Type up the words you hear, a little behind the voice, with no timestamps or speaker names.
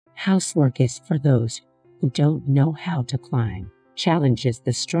Housework is for those who don't know how to climb, challenges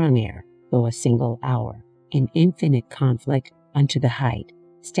the strong air, though a single hour. In infinite conflict unto the height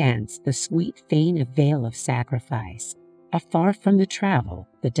stands the sweet fain of veil of sacrifice. Afar from the travel,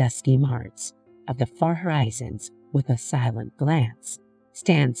 the dusky marts of the far horizons, with a silent glance,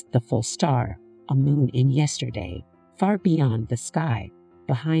 stands the full star, a moon in yesterday, far beyond the sky,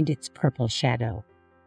 behind its purple shadow,